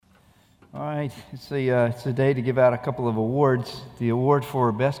All right, it's a day to give out a couple of awards. The award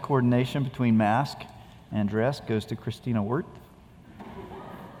for best coordination between mask and dress goes to Christina Wirt.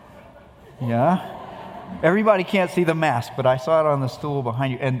 Yeah. Everybody can't see the mask, but I saw it on the stool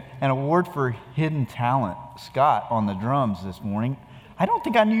behind you. And an award for hidden talent, Scott on the drums this morning. I don't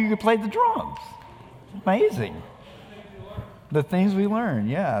think I knew you could play the drums. Amazing. The things we learn.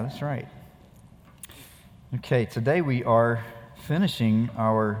 Yeah, that's right. Okay, today we are finishing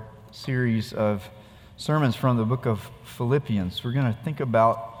our series of sermons from the book of Philippians. We're going to think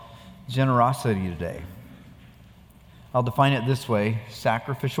about generosity today. I'll define it this way: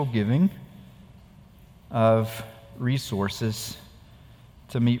 sacrificial giving of resources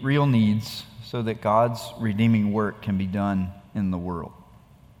to meet real needs so that God's redeeming work can be done in the world.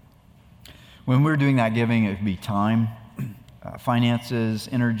 When we're doing that giving, it could be time, finances,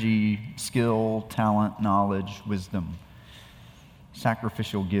 energy, skill, talent, knowledge, wisdom.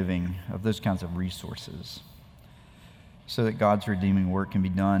 Sacrificial giving of those kinds of resources so that God's redeeming work can be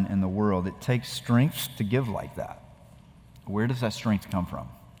done in the world. It takes strength to give like that. Where does that strength come from?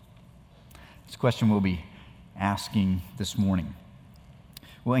 It's a question we'll be asking this morning.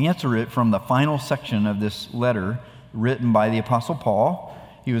 We'll answer it from the final section of this letter written by the Apostle Paul.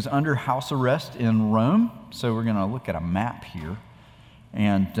 He was under house arrest in Rome, so we're going to look at a map here.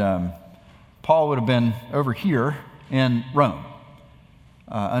 And Paul would have been over here in Rome,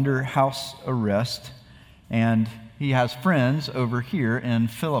 under house arrest, and he has friends over here in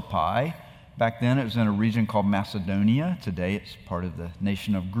Philippi. Back then it was in a region called Macedonia. Today it's part of the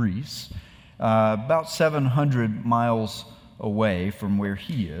nation of Greece. About 700 miles away from where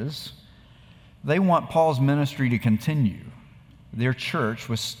he is. They want Paul's ministry to continue. Their church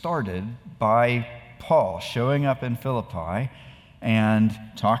was started by Paul showing up in Philippi and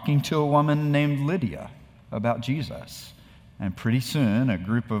talking to a woman named Lydia about Jesus. And pretty soon, a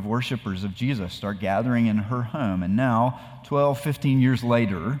group of worshipers of Jesus start gathering in her home. And now, 12, 15 years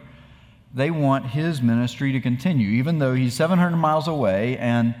later, they want his ministry to continue, even though he's 700 miles away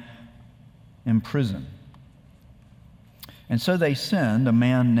and in prison. And so they send a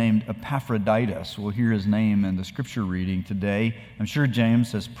man named Epaphroditus. We'll hear his name in the scripture reading today. I'm sure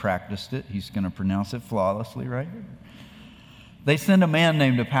James has practiced it. He's going to pronounce it flawlessly, right? They send a man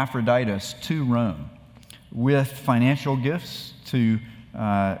named Epaphroditus to Rome with financial gifts to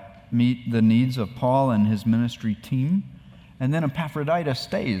meet the needs of Paul and his ministry team. And then Epaphroditus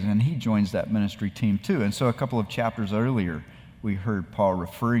stays, and he joins that ministry team too. And so a couple of chapters earlier, we heard Paul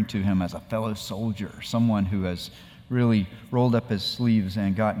referring to him as a fellow soldier, someone who has really rolled up his sleeves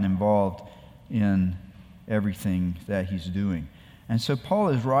and gotten involved in everything that he's doing. And so Paul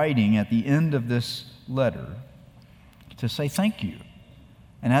is writing at the end of this letter to say thank you.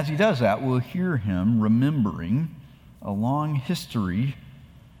 And as he does that, we'll hear him remembering a long history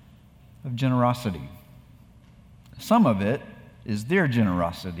of generosity. Some of it is their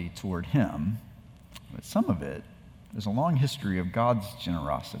generosity toward him, but some of it is a long history of God's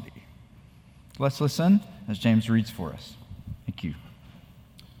generosity. Let's listen as James reads for us. Thank you.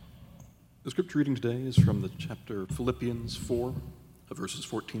 The scripture reading today is from the chapter Philippians 4, verses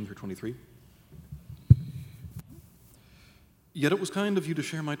 14 through 23. Yet it was kind of you to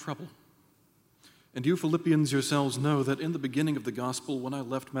share my trouble. And you Philippians yourselves know that in the beginning of the gospel, when I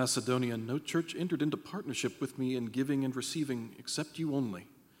left Macedonia, no church entered into partnership with me in giving and receiving except you only.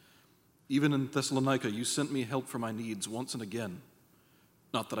 Even in Thessalonica, you sent me help for my needs once and again.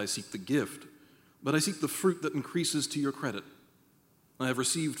 Not that I seek the gift, but I seek the fruit that increases to your credit. I have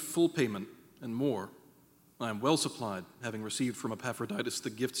received full payment and more. I am well supplied, having received from Epaphroditus the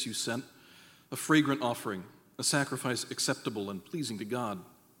gifts you sent, a fragrant offering, a sacrifice acceptable and pleasing to God.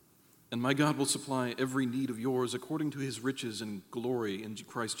 And my God will supply every need of yours according to his riches and glory in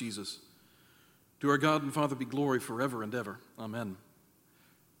Christ Jesus. To our God and Father be glory forever and ever. Amen.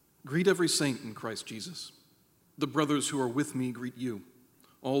 Greet every saint in Christ Jesus. The brothers who are with me greet you.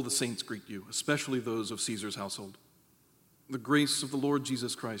 All the saints greet you, especially those of Caesar's household. The grace of the Lord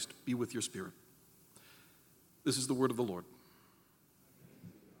Jesus Christ be with your spirit. This is the word of the Lord.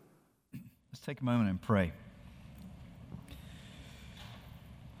 Let's take a moment and pray.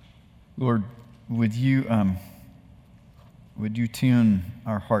 Lord, would you tune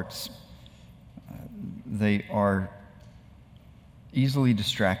our hearts? They are easily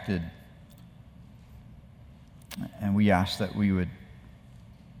distracted, and we ask that we would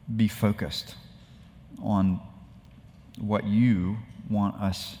be focused on what you want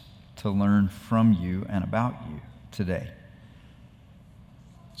us to learn from you and about you today.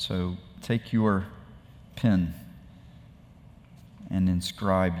 So take your pen and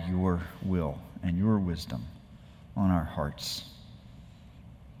inscribe your will and your wisdom on our hearts.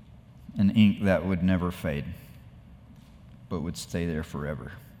 And an ink that would never fade, but would stay there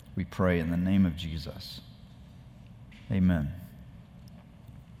forever. We pray in the name of Jesus. Amen.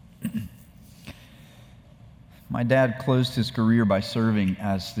 My dad closed his career by serving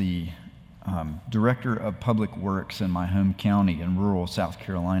as the director of public works in my home county in rural South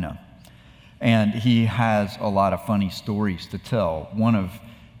Carolina. And he has a lot of funny stories to tell. One of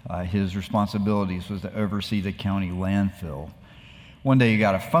his responsibilities was to oversee the county landfill. One day he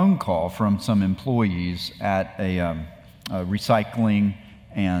got a phone call from some employees at a recycling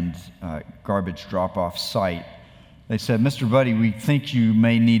and garbage drop-off site. They said, "Mr. Buddy, we think you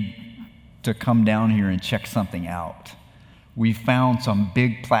may need to come down here and check something out. We found some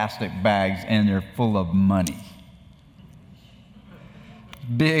big plastic bags and they're full of money."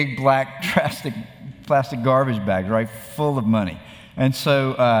 Big black plastic garbage bags, right, full of money. And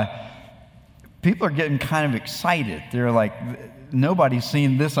so people are getting kind of excited. They're like, nobody's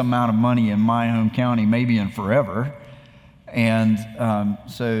seen this amount of money in my home county, maybe in forever. And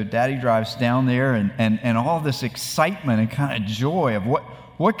so Daddy drives down there, and all this excitement and kind of joy of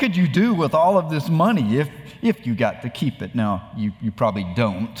what could you do with all of this money if you got to keep it. Now, you probably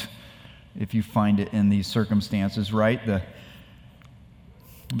don't if you find it in these circumstances, right?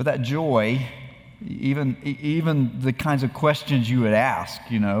 But that joy, even the kinds of questions you would ask,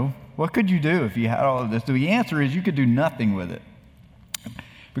 what could you do if you had all of this? The answer is you could do nothing with it.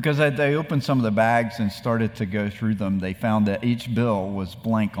 Because as they opened some of the bags and started to go through them, they found that each bill was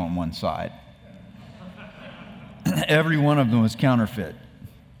blank on one side. Every one of them was counterfeit.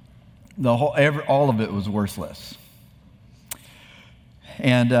 All of it was worthless.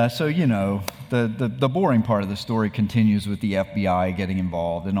 And so, the boring part of the story continues with the FBI getting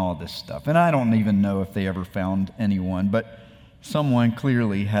involved and all this stuff. And I don't even know if they ever found anyone, but someone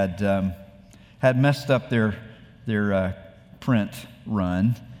clearly had messed up their print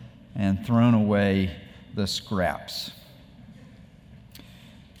run and thrown away the scraps.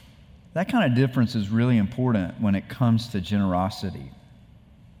 That kind of difference is really important when it comes to generosity.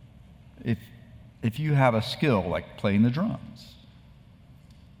 If you have a skill like playing the drums,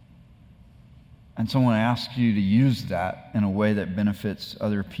 and someone asks you to use that in a way that benefits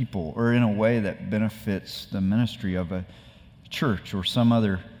other people, or in a way that benefits the ministry of a church or some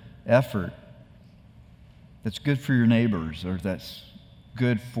other effort that's good for your neighbors or that's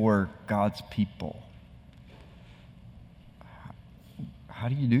good for God's people, how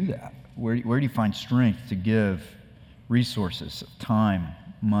do you do that? Where do you find strength to give resources, time,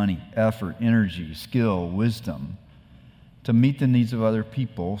 money, effort, energy, skill, wisdom to meet the needs of other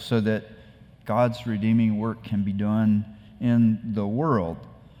people so that God's redeeming work can be done in the world?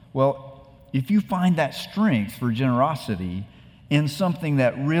 Well, if you find that strength for generosity in something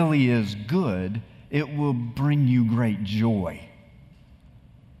that really is good, it will bring you great joy.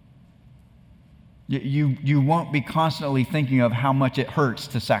 You won't be constantly thinking of how much it hurts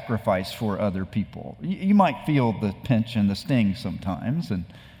to sacrifice for other people. You might feel the pinch and the sting sometimes,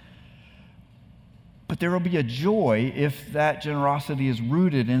 but there will be a joy if that generosity is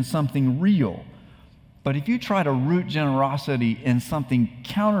rooted in something real. But if you try to root generosity in something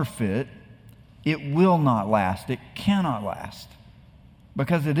counterfeit, it will not last. It cannot last,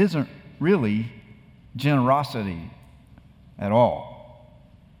 because it isn't really generosity at all.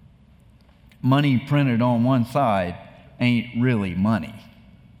 Money printed on one side ain't really money.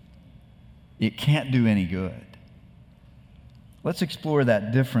 It can't do any good. Let's explore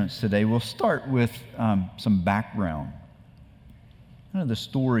that difference today. We'll start with some background. The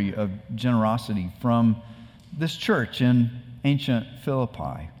story of generosity from this church in ancient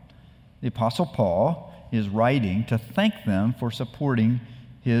Philippi. The Apostle Paul is writing to thank them for supporting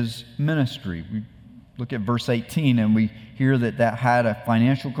his ministry. We look at verse 18 and we hear that had a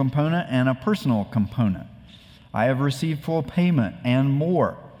financial component and a personal component. I have received full payment and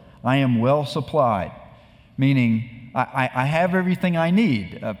more. I am well supplied, meaning I have everything I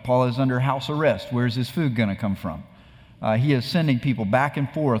need. Paul is under house arrest. Where's his food going to come from? He is sending people back and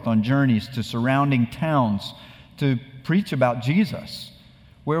forth on journeys to surrounding towns to preach about Jesus.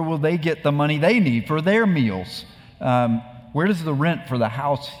 Where will they get the money they need for their meals? Where does the rent for the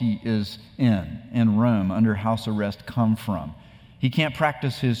house he is in Rome under house arrest come from? He can't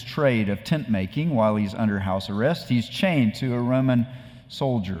practice his trade of tent making while he's under house arrest. He's chained to a Roman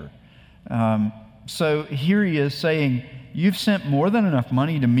soldier. So here he is saying, you've sent more than enough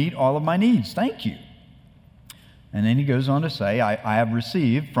money to meet all of my needs. Thank you. And then he goes on to say, I have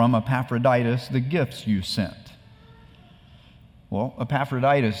received from Epaphroditus the gifts you sent. Well,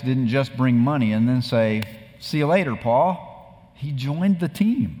 Epaphroditus didn't just bring money and then say, see you later, Paul. He joined the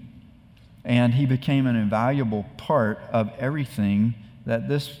team, and he became an invaluable part of everything that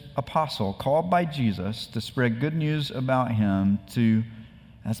this apostle, called by Jesus to spread good news about him to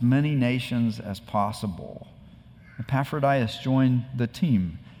as many nations as possible, Epaphroditus joined the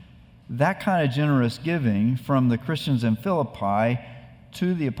team. That kind of generous giving from the Christians in Philippi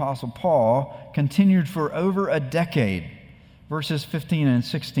to the Apostle Paul continued for over a decade. Verses 15 and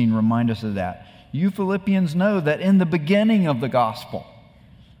 16 remind us of that. You Philippians know that in the beginning of the gospel,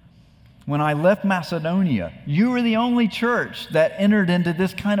 when I left Macedonia, you were the only church that entered into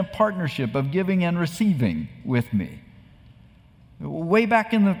this kind of partnership of giving and receiving with me. Way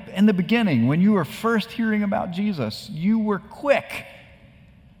back in the beginning, when you were first hearing about Jesus, you were quick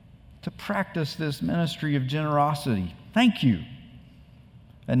to practice this ministry of generosity. Thank you.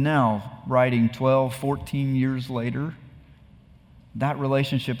 And now, writing 12, 14 years later, that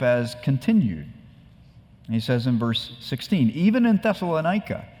relationship has continued. And he says in verse 16, even in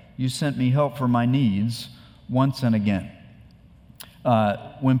Thessalonica, you sent me help for my needs once and again.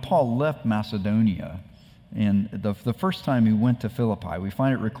 When Paul left Macedonia, and the first time he went to Philippi, we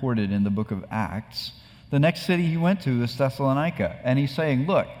find it recorded in the book of Acts. The next city he went to is Thessalonica. And he's saying,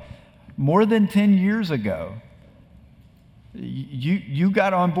 look, more than 10 years ago, you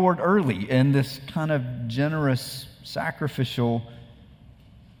got on board early in this kind of generous, sacrificial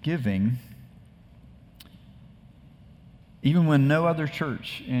giving, even when no other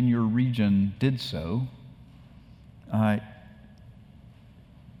church in your region did so.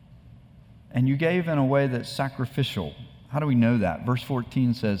 And you gave in a way that's sacrificial. How do we know that? Verse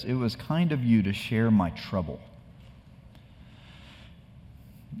 14 says, it was kind of you to share my trouble.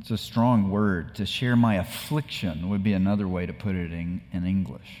 It's a strong word. To share my affliction would be another way to put it in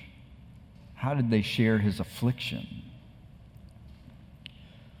English. How did they share his affliction?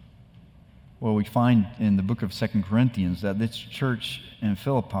 Well, we find in the book of 2 Corinthians that this church in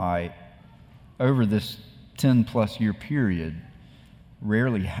Philippi, over this 10-plus year period,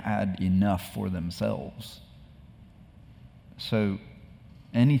 rarely had enough for themselves. So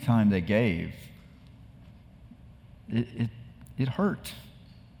anytime they gave, it hurt.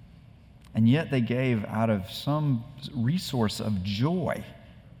 And yet they gave out of some resource of joy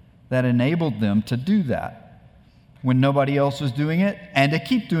that enabled them to do that when nobody else was doing it, and to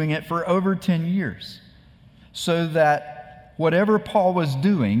keep doing it for over 10 years. So that whatever Paul was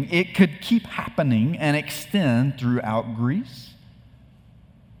doing, it could keep happening and extend throughout Greece.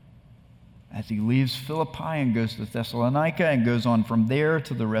 As he leaves Philippi and goes to Thessalonica and goes on from there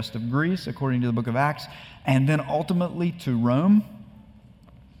to the rest of Greece, according to the book of Acts, and then ultimately to Rome,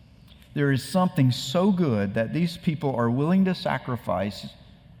 there is something so good that these people are willing to sacrifice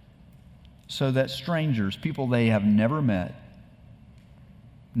so that strangers, people they have never met,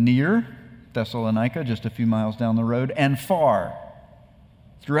 near Thessalonica, just a few miles down the road, and far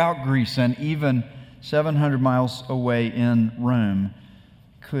throughout Greece and even 700 miles away in Rome,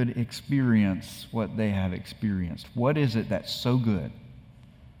 could experience what they have experienced. What is it that's so good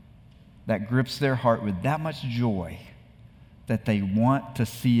that grips their heart with that much joy that they want to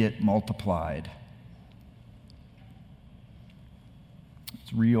see it multiplied?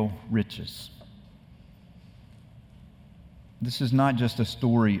 It's real riches. This is not just a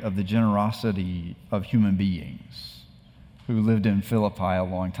story of the generosity of human beings who lived in Philippi a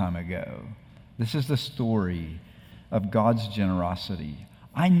long time ago. This is the story of God's generosity.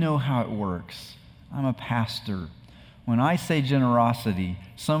 I know how it works. I'm a pastor. When I say generosity,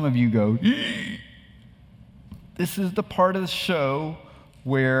 some of you go, eee! This is the part of the show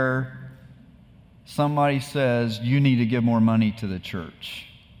where somebody says, you need to give more money to the church.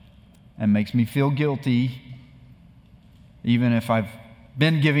 And makes me feel guilty. Even if I've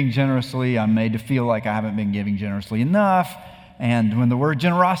been giving generously, I'm made to feel like I haven't been giving generously enough. And when the word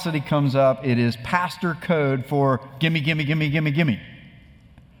generosity comes up, it is pastor code for gimme, gimme, gimme, gimme, gimme.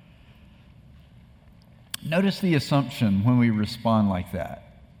 Notice the assumption when we respond like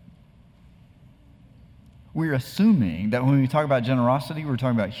that. We're assuming that when we talk about generosity, we're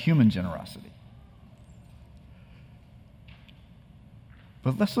talking about human generosity.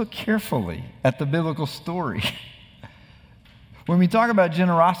 But let's look carefully at the biblical story. When we talk about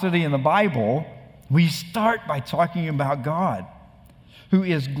generosity in the Bible, we start by talking about God, who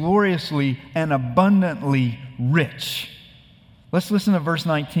is gloriously and abundantly rich. Let's listen to verse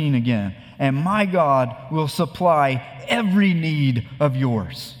 19 again. And my God will supply every need of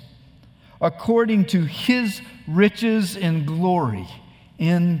yours, according to his riches in glory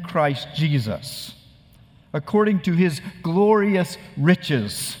in Christ Jesus. According to his glorious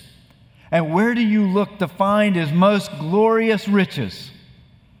riches. And where do you look to find his most glorious riches?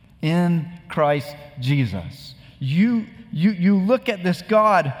 In Christ Jesus. You look at this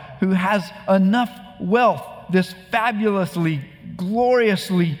God who has enough wealth this fabulously,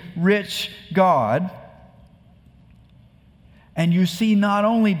 gloriously rich God, and you see not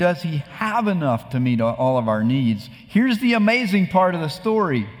only does he have enough to meet all of our needs, here's the amazing part of the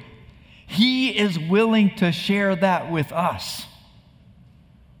story. He is willing to share that with us.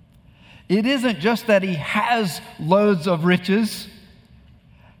 It isn't just that he has loads of riches,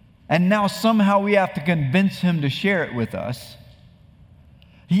 and now somehow we have to convince him to share it with us.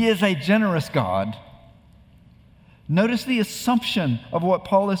 He is a generous God. Notice the assumption of what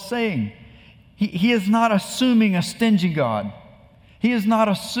Paul is saying. He is not assuming a stingy God. He is not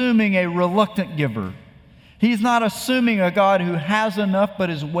assuming a reluctant giver. He's not assuming a God who has enough but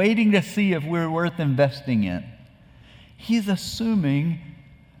is waiting to see if we're worth investing in. He's assuming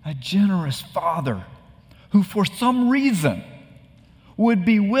a generous Father who, for some reason, would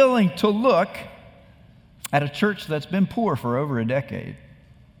be willing to look at a church that's been poor for over a decade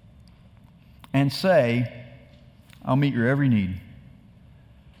and say, I'll meet your every need.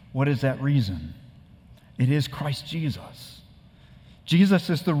 What is that reason? It is Christ Jesus. Jesus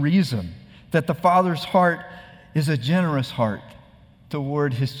is the reason that the Father's heart is a generous heart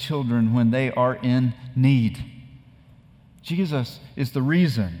toward his children when they are in need. Jesus is the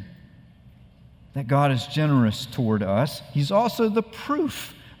reason that God is generous toward us. He's also the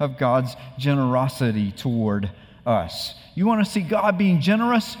proof of God's generosity toward us. You want to see God being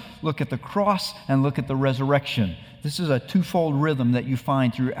generous? Look at the cross and look at the resurrection. This is a twofold rhythm that you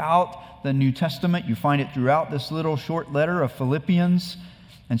find throughout the New Testament. You find it throughout this little short letter of Philippians.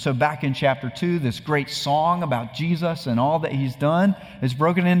 And so back in chapter 2, this great song about Jesus and all that he's done is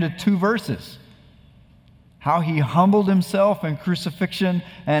broken into 2 verses. How he humbled himself in crucifixion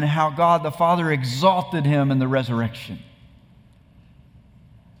and how God the Father exalted him in the resurrection.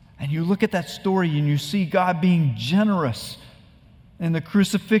 And you look at that story and you see God being generous. In the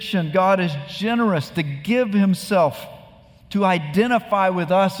crucifixion, God is generous to give himself to identify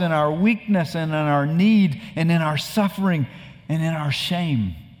with us in our weakness and in our need and in our suffering and in our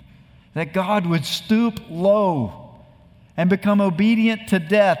shame. That God would stoop low and become obedient to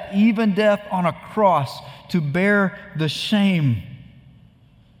death, even death on a cross, to bear the shame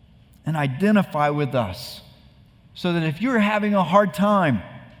and identify with us. So that if you're having a hard time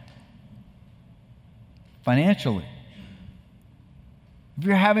financially, if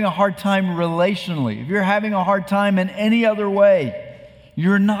you're having a hard time relationally, if you're having a hard time in any other way,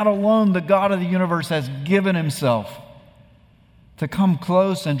 you're not alone. The God of the universe has given himself to come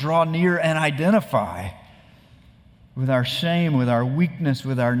close and draw near and identify with our shame, with our weakness,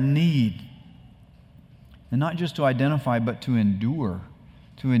 with our need. And not just to identify, but to endure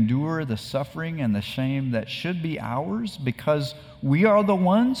the suffering and the shame that should be ours, because we are the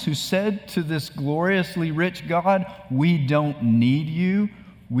ones who said to this gloriously rich God, we don't need you,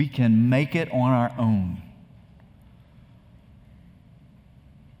 we can make it on our own.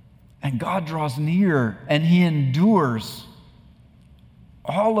 And God draws near and he endures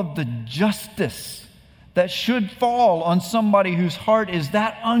all of the justice that should fall on somebody whose heart is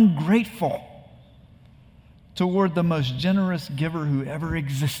that ungrateful toward the most generous giver who ever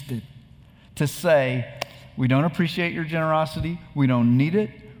existed, to say, we don't appreciate your generosity, we don't need it,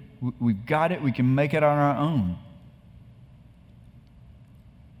 we've got it, we can make it on our own.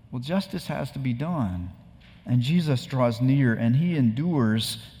 Well, justice has to be done, and Jesus draws near and he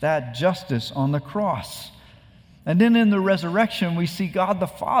endures that justice on the cross. And then in the resurrection, we see God the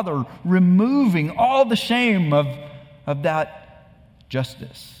Father removing all the shame of that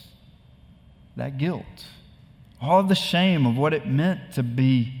justice, that guilt, all of the shame of what it meant to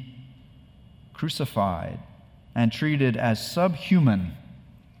be crucified and treated as subhuman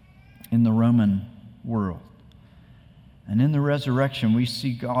in the Roman world. And in the resurrection, we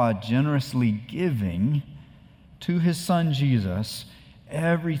see God generously giving to his Son Jesus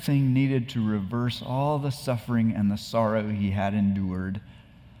everything needed to reverse all the suffering and the sorrow he had endured.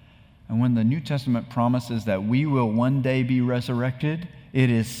 And when the New Testament promises that we will one day be resurrected, it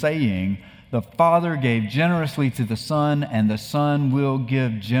is saying the Father gave generously to the Son, and the Son will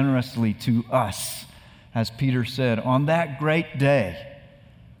give generously to us. As Peter said, on that great day,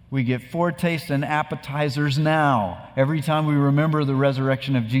 we get foretastes and appetizers now every time we remember the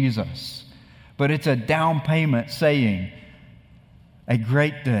resurrection of Jesus. But it's a down payment saying, a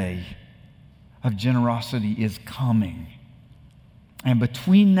great day of generosity is coming. And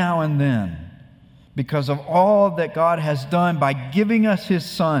between now and then, because of all that God has done by giving us his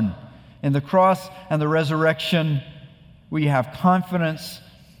Son in the cross and the resurrection, we have confidence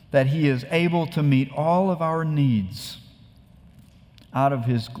that he is able to meet all of our needs out of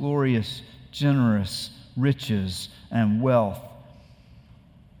his glorious, generous riches and wealth.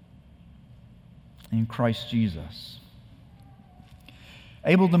 in Christ Jesus.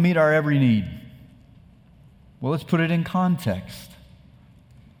 Able to meet our every need. Well, let's put it in context.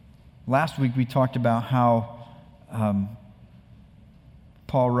 Last week we talked about how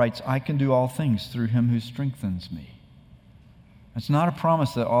Paul writes, I can do all things through him who strengthens me. It's not a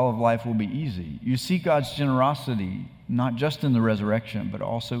promise that all of life will be easy. You see God's generosity not just in the resurrection, but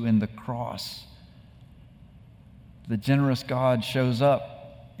also in the cross. The generous God shows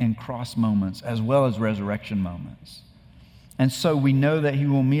up in cross moments as well as resurrection moments. And so we know that he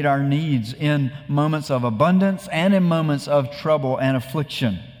will meet our needs in moments of abundance and in moments of trouble and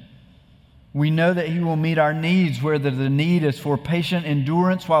affliction. We know that he will meet our needs, whether the need is for patient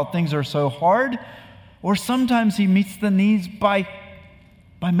endurance while things are so hard, or sometimes he meets the needs by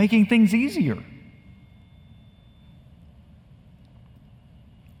making things easier.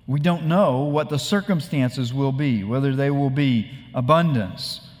 We don't know what the circumstances will be, whether they will be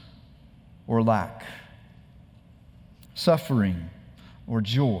abundance or lack, suffering or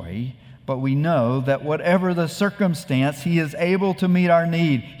joy, but we know that whatever the circumstance, he is able to meet our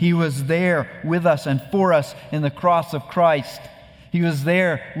need. He was there with us and for us in the cross of Christ. He was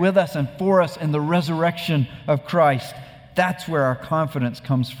there with us and for us in the resurrection of Christ. That's where our confidence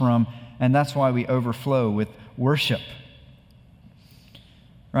comes from, and that's why we overflow with worship.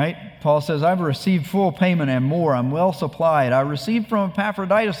 Right? Paul says, I've received full payment and more. I'm well supplied. I received from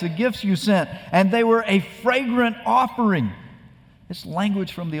Epaphroditus the gifts you sent, and they were a fragrant offering. It's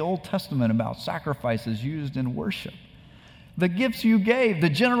language from the Old Testament about sacrifices used in worship. The gifts you gave, the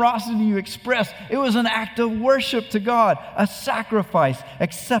generosity you expressed, it was an act of worship to God, a sacrifice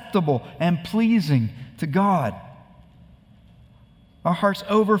acceptable and pleasing to God. Our hearts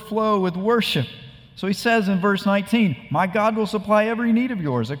overflow with worship. So he says in verse 19, my God will supply every need of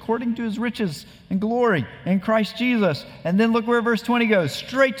yours according to his riches and glory in Christ Jesus. And then look where verse 20 goes,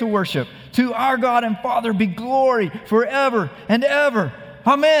 straight to worship. To our God and Father be glory forever and ever.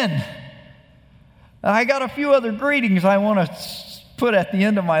 Amen. I got a few other greetings I want to put at the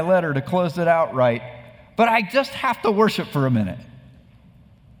end of my letter to close it out right, but I just have to worship for a minute.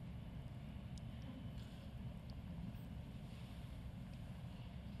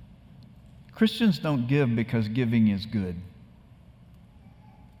 Christians don't give because giving is good.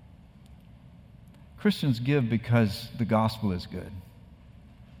 Christians give because the gospel is good.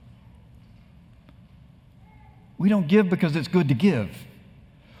 We don't give because it's good to give.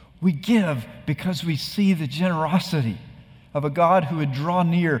 We give because we see the generosity of a God who would draw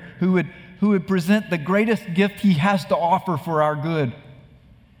near, who would present the greatest gift he has to offer for our good,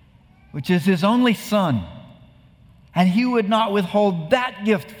 which is his only Son. And he would not withhold that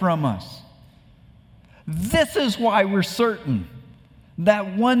gift from us. This is why we're certain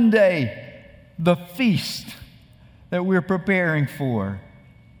that one day the feast that we're preparing for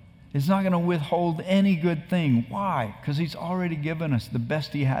is not going to withhold any good thing. Why? Because he's already given us the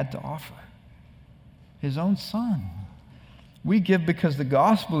best he had to offer, his own Son. We give because the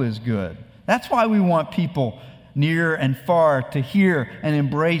gospel is good. That's why we want people near and far to hear and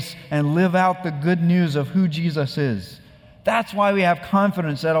embrace and live out the good news of who Jesus is. That's why we have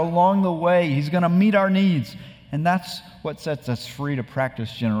confidence that along the way he's going to meet our needs. And that's what sets us free to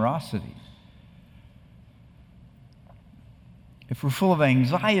practice generosity. If we're full of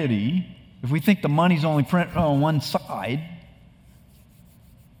anxiety, if we think the money's only printed on one side,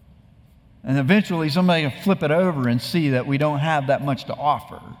 and eventually somebody will flip it over and see that we don't have that much to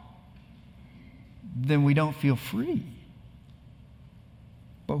offer, then we don't feel free.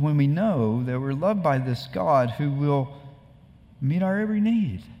 But when we know that we're loved by this God who will meet our every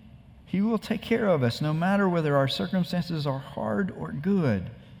need, he will take care of us no matter whether our circumstances are hard or good.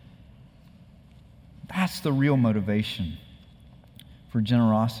 That's the real motivation for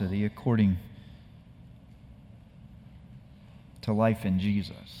generosity according to life in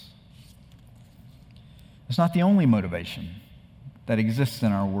Jesus. It's not the only motivation that exists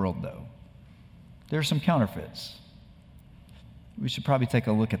in our world, though. There are some counterfeits. We should probably take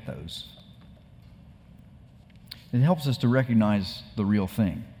a look at those. It helps us to recognize the real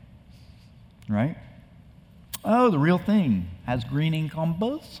thing, right? Oh, the real thing has green ink on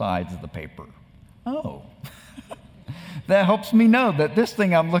both sides of the paper. Oh, that helps me know that this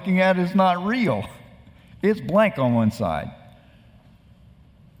thing I'm looking at is not real. It's blank on one side.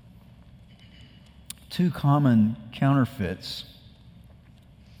 Two common counterfeits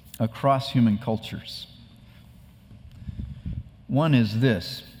across human cultures. One is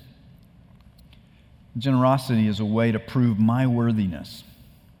this. Generosity is a way to prove my worthiness.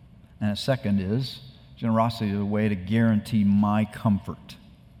 And a second is, generosity is a way to guarantee my comfort.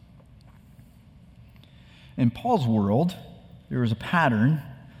 In Paul's world, there was a pattern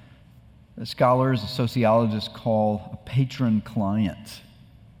The scholars, sociologists call a patron-client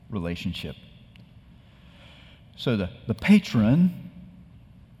relationship. So the patron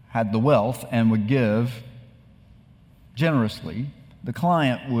had the wealth and would give generously. The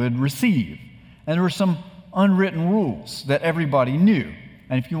client would receive. And there were some unwritten rules that everybody knew.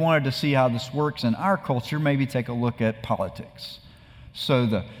 And if you wanted to see how this works in our culture, maybe take a look at politics.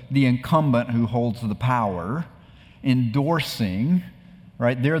 So the incumbent who holds the power, endorsing,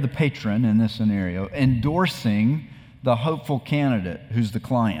 right, they're the patron in this scenario, endorsing the hopeful candidate who's the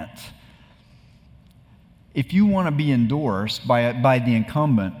client. If you want to be endorsed by the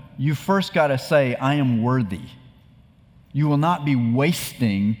incumbent, you first got to say, I am worthy. You will not be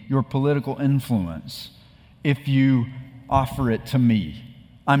wasting your political influence if you offer it to me.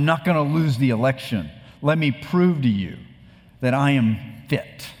 I'm not going to lose the election. Let me prove to you that I am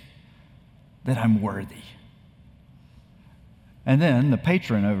fit, that I'm worthy. And then the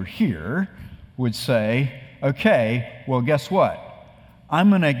patron over here would say, okay, well, guess what? I'm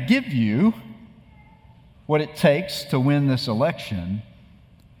going to give you what it takes to win this election,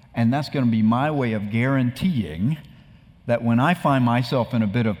 and that's going to be my way of guaranteeing that when I find myself in a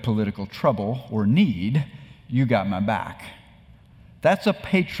bit of political trouble or need, you got my back. That's a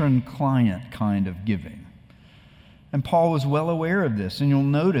patron-client kind of giving. And Paul was well aware of this. And you'll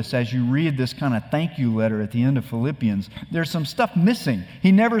notice as you read this kind of thank you letter at the end of Philippians, there's some stuff missing.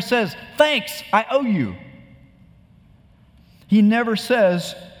 He never says, thanks, I owe you. He never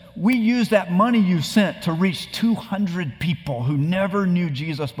says, we used that money you sent to reach 200 people who never knew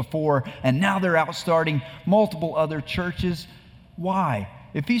Jesus before, and now they're out starting multiple other churches. Why?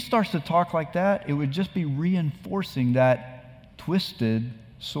 If he starts to talk like that, it would just be reinforcing that twisted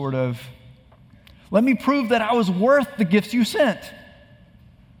sort of, let me prove that I was worth the gifts you sent.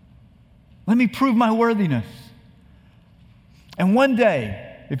 Let me prove my worthiness. And one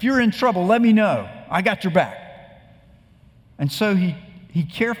day, if you're in trouble, let me know. I got your back. And so he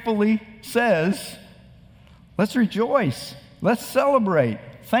carefully says, let's rejoice. Let's celebrate.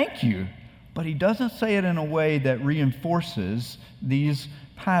 Thank you. But he doesn't say it in a way that reinforces these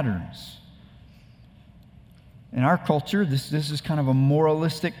patterns. In our culture, this is kind of a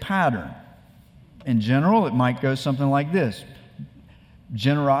moralistic pattern. In general, it might go something like this.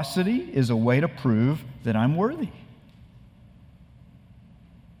 Generosity is a way to prove that I'm worthy.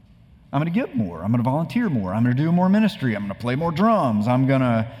 I'm going to give more. I'm going to volunteer more. I'm going to do more ministry. I'm going to play more drums. I'm going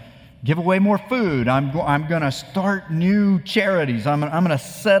to give away more food. I'm going to start new charities. I'm going to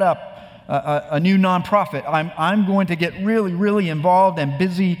set up a new nonprofit. I'm going to get really, really involved and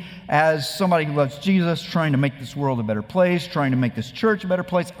busy as somebody who loves Jesus, trying to make this world a better place, trying to make this church a better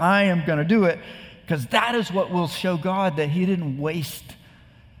place. I am going to do it because that is what will show God that He didn't waste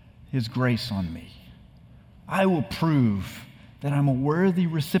His grace on me. I will prove that I'm a worthy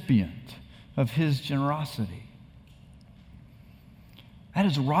recipient of His generosity. That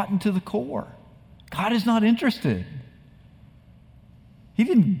is rotten to the core. God is not interested. He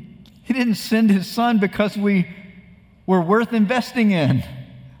didn't send His Son because we were worth investing in.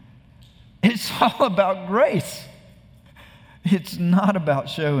 It's all about grace. It's not about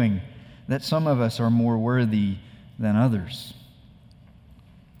showing that some of us are more worthy than others.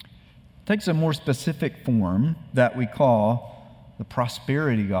 It takes a more specific form that we call the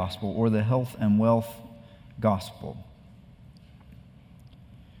prosperity gospel or the health and wealth gospel,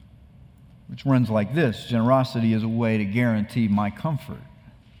 which runs like this. Generosity is a way to guarantee my comfort.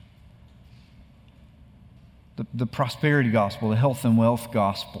 The prosperity gospel, the health and wealth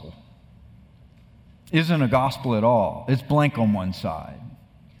gospel, isn't a gospel at all. It's blank on one side.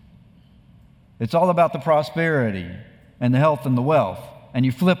 It's all about the prosperity and the health and the wealth. And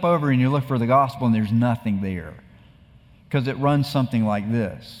you flip over and you look for the gospel and there's nothing there. Because it runs something like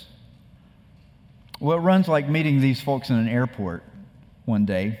this. Well, it runs like meeting these folks in an airport one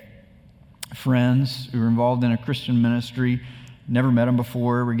day. Friends who are involved in a Christian ministry, never met them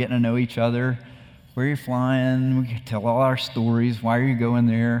before, we're getting to know each other. Where are you flying? We tell all our stories. Why are you going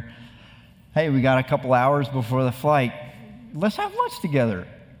there? Hey, we got a couple hours before the flight. Let's have lunch together.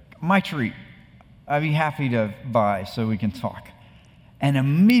 My treat. I'd be happy to buy so we can talk. And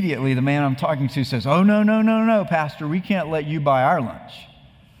immediately the man I'm talking to says, oh, no, Pastor, we can't let you buy our lunch.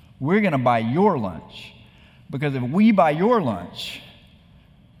 We're going to buy your lunch. Because if we buy your lunch,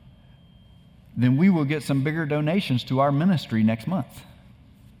 then we will get some bigger donations to our ministry next month.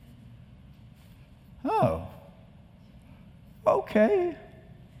 Oh, okay.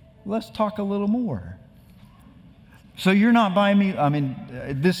 Let's talk a little more. So you're not buying me,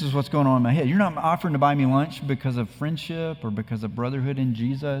 this is what's going on in my head. You're not offering to buy me lunch because of friendship or because of brotherhood in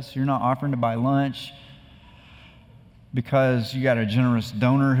Jesus. You're not offering to buy lunch because you got a generous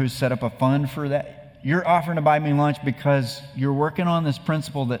donor who set up a fund for that. You're offering to buy me lunch because you're working on this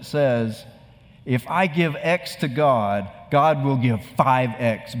principle that says, if I give X to God, God will give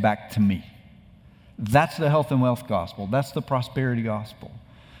 5X back to me. That's the health and wealth gospel. That's the prosperity gospel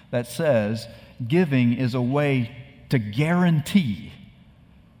that says giving is a way to guarantee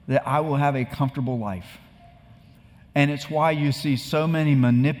that I will have a comfortable life. And it's why you see so many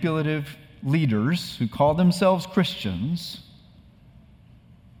manipulative leaders who call themselves Christians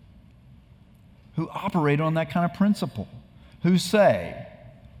who operate on that kind of principle, who say,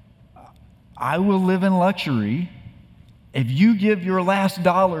 I will live in luxury. If you give your last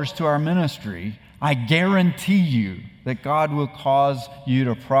dollars to our ministry, I guarantee you that God will cause you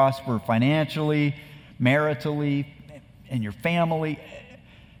to prosper financially, maritally, in your family,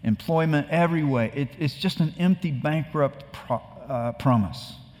 employment, every way. It's just an empty, bankrupt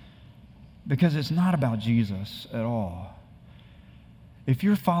promise, because it's not about Jesus at all. If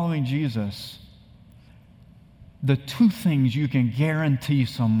you're following Jesus, the two things you can guarantee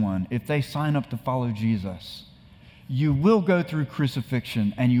someone if they sign up to follow Jesus: you will go through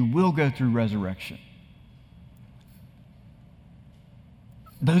crucifixion and you will go through resurrection.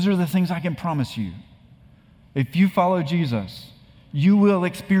 Those are the things I can promise you. If you follow Jesus, you will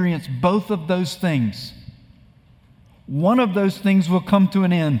experience both of those things. One of those things will come to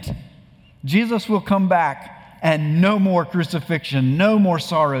an end. Jesus will come back, and no more crucifixion, no more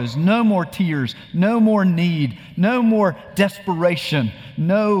sorrows, no more tears, no more need, no more desperation,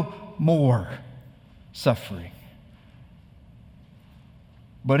 no more suffering.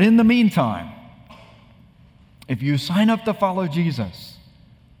 But in the meantime, if you sign up to follow Jesus,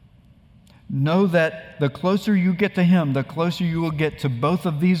 know that the closer you get to Him, the closer you will get to both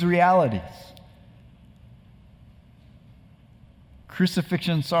of these realities: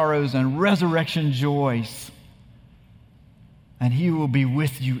 crucifixion sorrows and resurrection joys. And He will be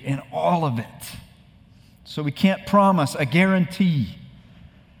with you in all of it. So we can't promise a guarantee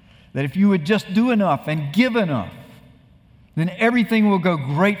that if you would just do enough and give enough, then everything will go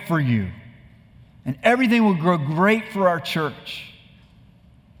great for you. And everything will go great for our church.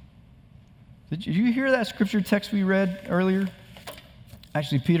 Did you hear that scripture text we read earlier?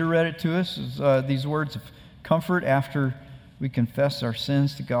 Actually, Peter read it to us. It's, these words of comfort after we confess our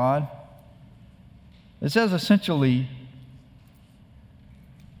sins to God. It says essentially,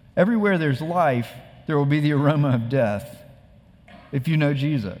 everywhere there's life, there will be the aroma of death if you know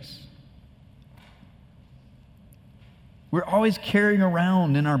Jesus. We're always carrying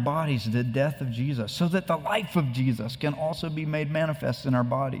around in our bodies the death of Jesus so that the life of Jesus can also be made manifest in our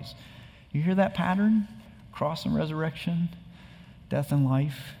bodies. You hear that pattern? Cross and resurrection, death and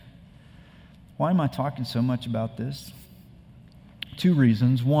life. Why am I talking so much about this? Two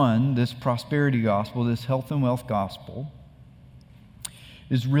reasons. One, this prosperity gospel, this health and wealth gospel,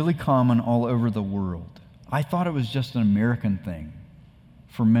 is really common all over the world. I thought it was just an American thing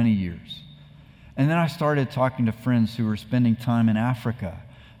for many years. And then I started talking to friends who were spending time in Africa.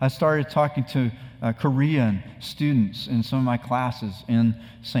 I started talking to Korean students in some of my classes in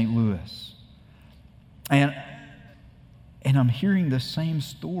St. Louis. And I'm hearing the same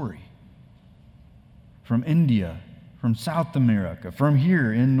story from India, from South America, from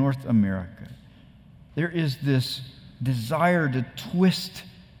here in North America. There is this desire to twist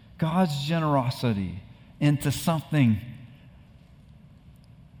God's generosity into something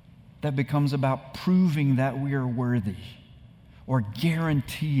that becomes about proving that we are worthy or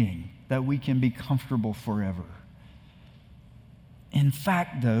guaranteeing that we can be comfortable forever. In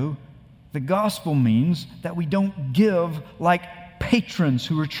fact, though, the gospel means that we don't give like patrons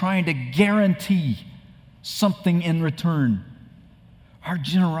who are trying to guarantee something in return. Our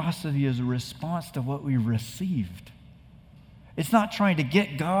generosity is a response to what we received. It's not trying to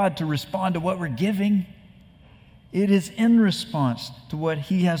get God to respond to what we're giving. It is in response to what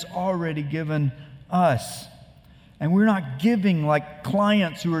He has already given us. And we're not giving like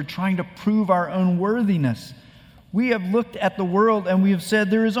clients who are trying to prove our own worthiness. We have looked at the world and we have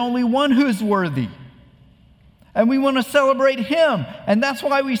said there is only one who is worthy. And we want to celebrate Him. And that's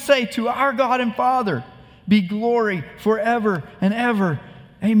why we say to our God and Father, be glory forever and ever.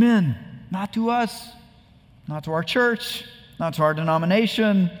 Amen. Not to us, not to our church, not to our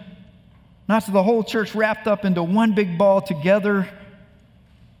denomination, not to the whole church wrapped up into one big ball together.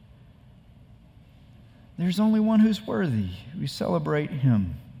 There's only one who's worthy. We celebrate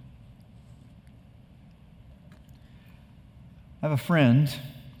Him. I have a friend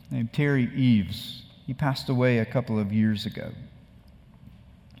named Terry Eves. He passed away a couple of years ago.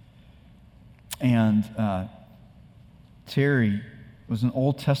 And Terry was an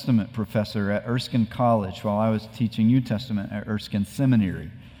Old Testament professor at Erskine College while I was teaching New Testament at Erskine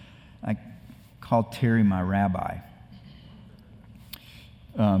Seminary. I called Terry my rabbi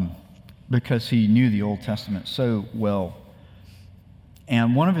because he knew the Old Testament so well.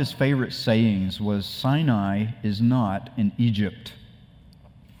 And one of his favorite sayings was, Sinai is not in Egypt.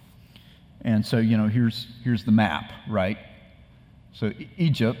 And so, here's the map, right? So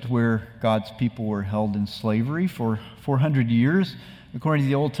Egypt, where God's people were held in slavery for 400 years, according to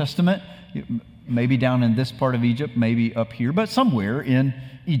the Old Testament, maybe down in this part of Egypt, maybe up here, but somewhere in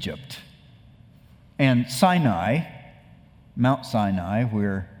Egypt. And Sinai, Mount Sinai,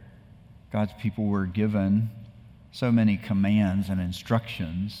 where God's people were given so many commands and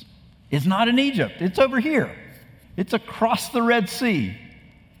instructions, is not in Egypt. It's over here. It's across the Red Sea.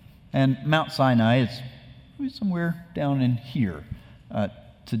 And Mount Sinai is somewhere down in here.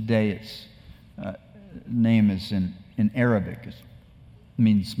 Today its name is in Arabic. It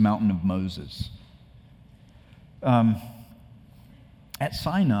means Mountain of Moses. At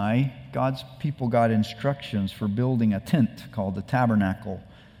Sinai, God's people got instructions for building a tent called the tabernacle,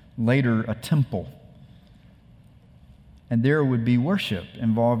 later a temple. And there would be worship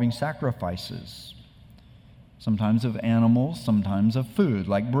involving sacrifices, sometimes of animals, sometimes of food,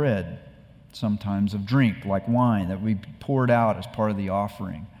 like bread, sometimes of drink, like wine, that we poured out as part of the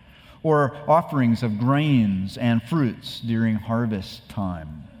offering, or offerings of grains and fruits during harvest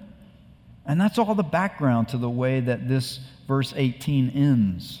time. And that's all the background to the way that this verse 18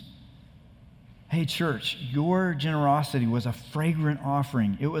 ends. Hey, church, your generosity was a fragrant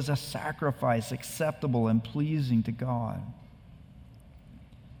offering. It was a sacrifice acceptable and pleasing to God.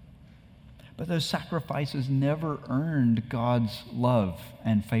 But those sacrifices never earned God's love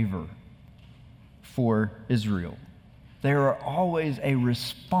and favor for Israel. They were always a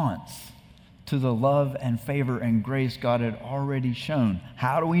response to the love and favor and grace God had already shown.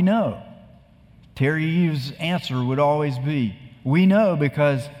 How do we know? Terry Eves' answer would always be, we know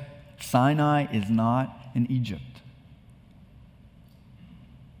because Sinai is not in Egypt.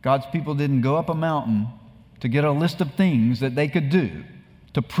 God's people didn't go up a mountain to get a list of things that they could do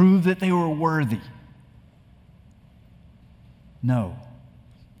to prove that they were worthy. No.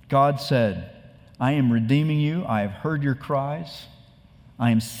 God said, I am redeeming you. I have heard your cries. I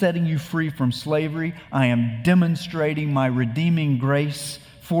am setting you free from slavery. I am demonstrating my redeeming grace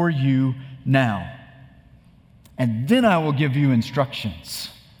for you now. And then I will give you instructions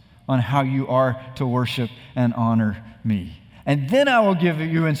on how you are to worship and honor me. And then I will give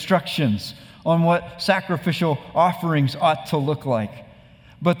you instructions on what sacrificial offerings ought to look like.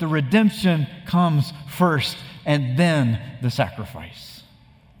 But the redemption comes first, and then the sacrifice.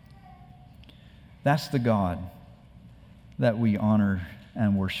 That's the God that we honor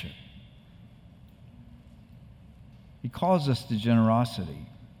and worship. He calls us to generosity,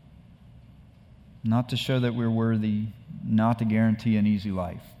 not to show that we're worthy, not to guarantee an easy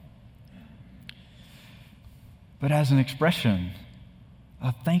life, but as an expression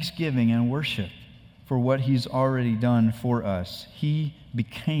of thanksgiving and worship for what He's already done for us. He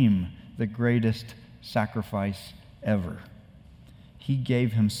became the greatest sacrifice ever. He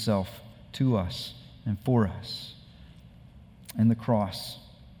gave Himself to us and for us in the cross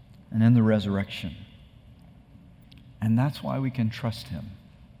and in the resurrection. And that's why we can trust Him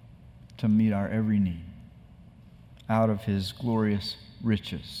to meet our every need out of His glorious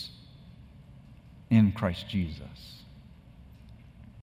riches in Christ Jesus.